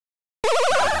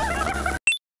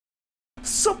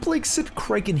Like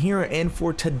Sidkriken here, and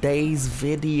for today's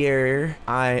video,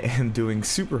 I am doing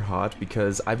SUPERHOT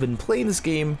because I've been playing this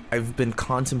game. I've been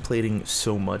contemplating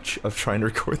so much of trying to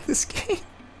record this game,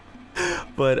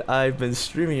 but I've been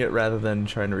streaming it rather than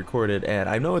trying to record it, and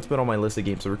I know it's been on my list of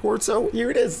games to record, so here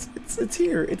it is. It's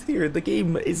here. It's here. The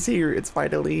game is here. It's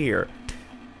finally here.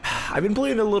 I've been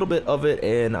playing a little bit of it,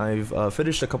 and I've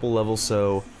finished a couple levels,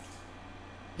 so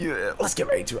yeah, let's get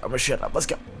right to it. I'm gonna shut up. Let's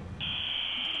go.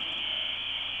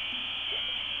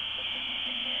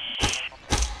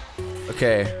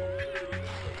 Okay.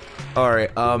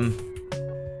 Alright, oh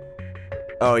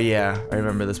yeah, I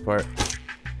remember this part.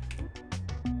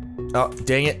 Oh,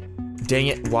 dang it. Dang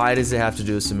it, why does it have to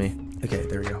do this to me? Okay,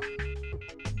 there we go.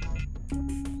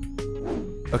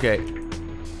 Okay.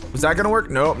 Was that gonna work?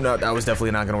 Nope, no, that was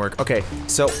definitely not gonna work. Okay,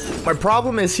 so, my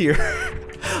problem is here.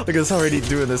 Look at this, already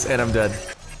doing this, and I'm dead.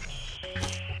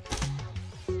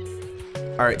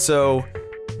 Alright, so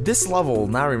this level,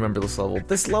 now I remember this level.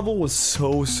 This level was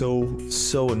so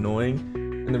annoying.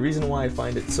 And the reason why I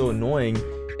find it so annoying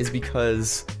is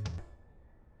because...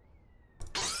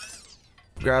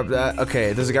 Grab that.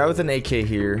 Okay, there's a guy with an AK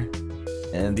here.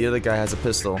 And the other guy has a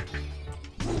pistol.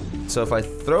 So if I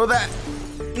throw that...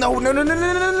 No.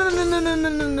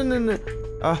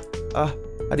 How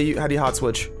do you hot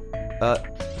switch?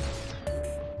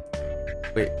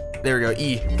 Wait, there we go.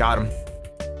 E, got him.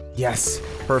 Yes,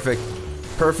 perfect.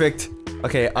 Perfect.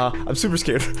 Okay, I'm super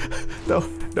scared. No.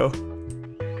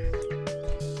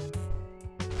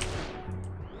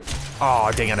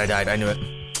 Oh, dang it, I died. I knew it.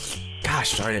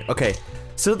 Gosh darn it. Okay,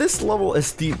 so this level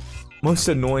is the most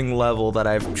annoying level that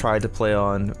I've tried to play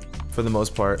on for the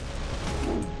most part.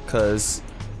 Cause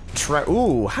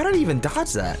ooh, how did I even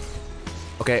dodge that?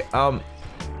 Okay, oh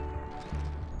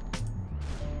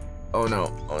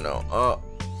no.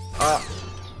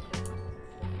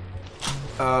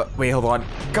 Wait, hold on.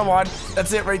 Come on.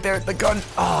 That's it right there. The gun.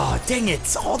 Oh, dang it.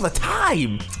 It's all the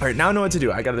time. All right, now I know what to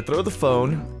do. I gotta throw the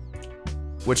phone,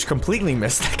 which completely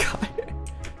missed that guy.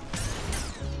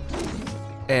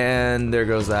 And there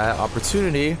goes that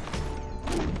opportunity.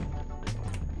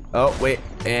 Oh, wait.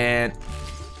 And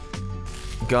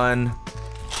gun.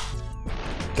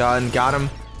 Got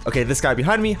him. Okay, this guy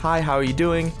behind me. Hi, how are you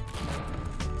doing?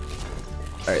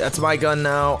 All right, that's my gun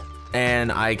now.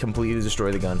 And I completely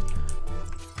destroyed the gun.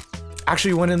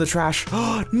 Actually went in the trash.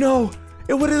 Oh no!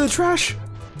 It went in the trash!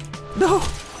 No!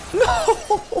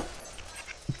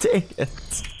 Dang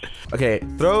it. Okay,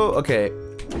 throw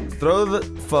the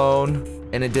phone,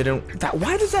 and it didn't.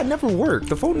 Why does that never work?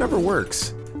 The phone never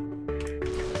works.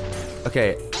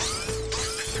 Okay.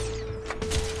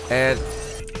 And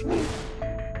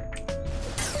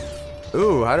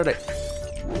ooh, how do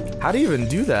you even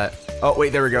do that? Oh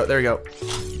wait, there we go.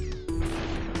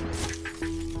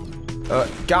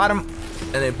 Got him.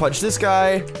 And then punch this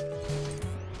guy.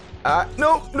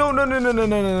 No.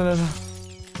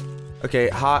 Okay,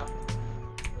 hot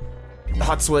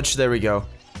switch, there we go.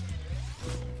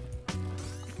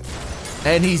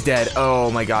 And he's dead. Oh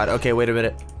my god. Okay, wait a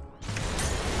minute.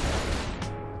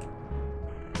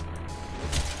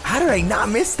 How did I not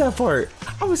miss that part?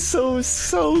 I was so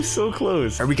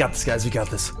close. All right, we got this, guys. We got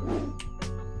this.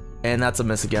 And that's a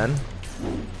miss again.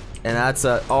 And that's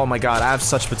a, oh my god, I have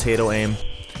such potato aim.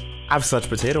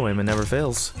 It never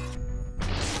fails.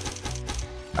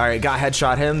 Alright, got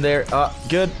headshot him there.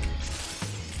 Good.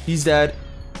 He's dead.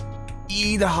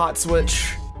 E, the hot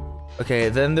switch. Okay,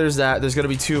 then there's that. There's gonna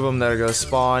be two of them that are gonna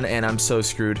spawn, and I'm so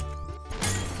screwed.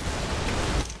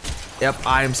 Yep,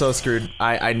 I am so screwed.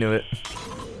 I knew it.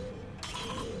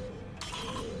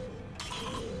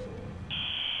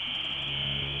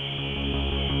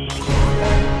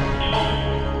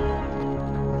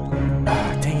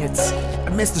 I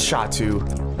missed the shot too,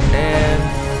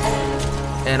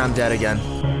 and I'm dead again.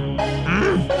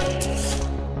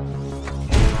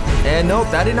 And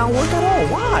nope, that did not work at all.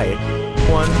 Why?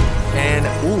 One and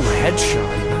ooh,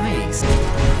 headshot. Nice.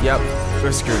 Yep,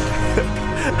 we're screwed.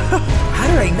 How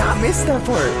did I not miss that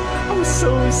part? I was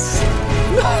so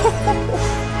no.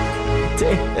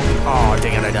 Dang it. Oh,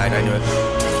 dang it! I died. I knew it.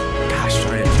 Gosh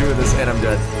darn it! I'm doing this and I'm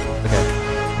dead. Okay.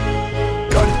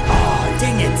 Gun. Oh,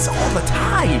 dang it! It's all the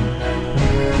time.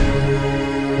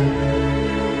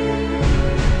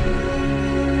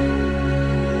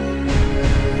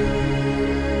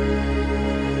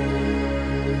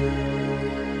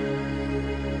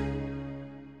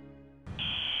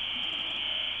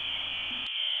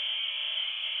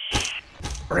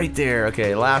 Right there.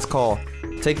 Okay, last call.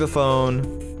 Take the phone,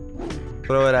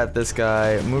 throw it at this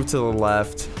guy, move to the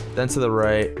left, then to the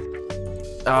right.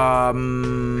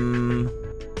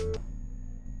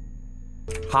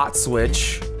 Hot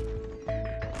switch.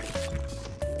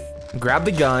 Grab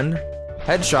the gun.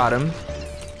 Headshot him.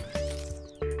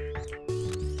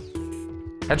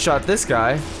 Headshot this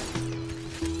guy.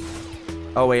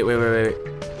 Oh, wait.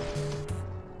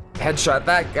 Headshot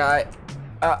that guy.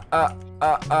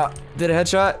 Did a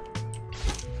headshot?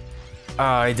 Oh,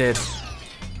 I did.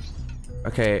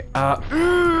 Okay,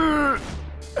 alright,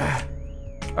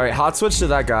 hot switch to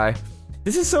that guy.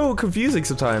 This is so confusing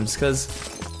sometimes, because...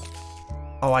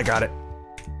 Oh, I got it.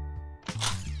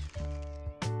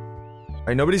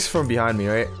 Alright, nobody's from behind me,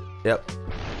 right? Yep.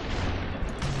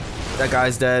 That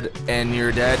guy's dead, and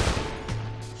you're dead.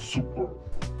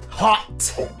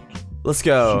 Hot! Let's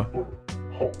go.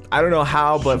 I don't know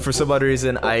how, but for some odd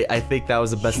reason, I think that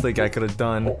was the best thing I could have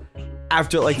done.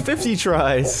 After like 50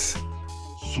 tries.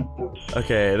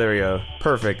 Okay, there we go.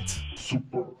 Perfect.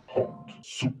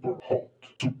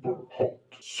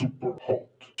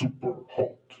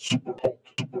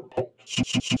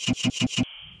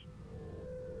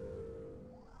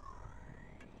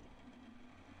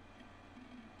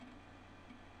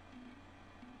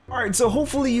 Alright, so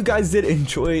hopefully you guys did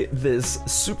enjoy this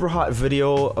super hot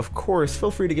video. Of course,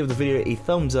 feel free to give the video a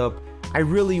thumbs up. I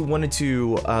really wanted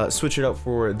to switch it up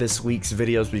for this week's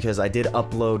videos because I did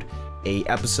upload a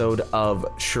episode of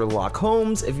Sherlock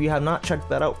Holmes. If you have not checked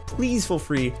that out, please feel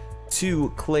free to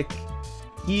click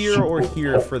here or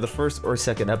here for the first or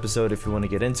second episode if you want to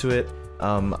get into it.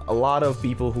 A lot of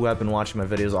people who have been watching my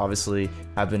videos obviously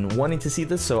have been wanting to see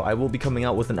this, so I will be coming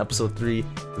out with an episode 3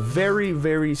 very,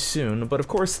 very soon. But of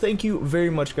course, thank you very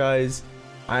much, guys.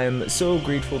 I'm so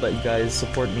grateful that you guys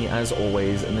support me as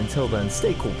always, and until then,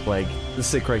 stay cool, Plague.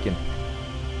 This is Sidkriken.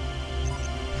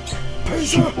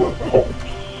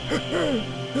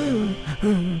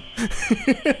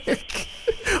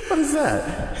 What is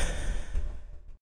that?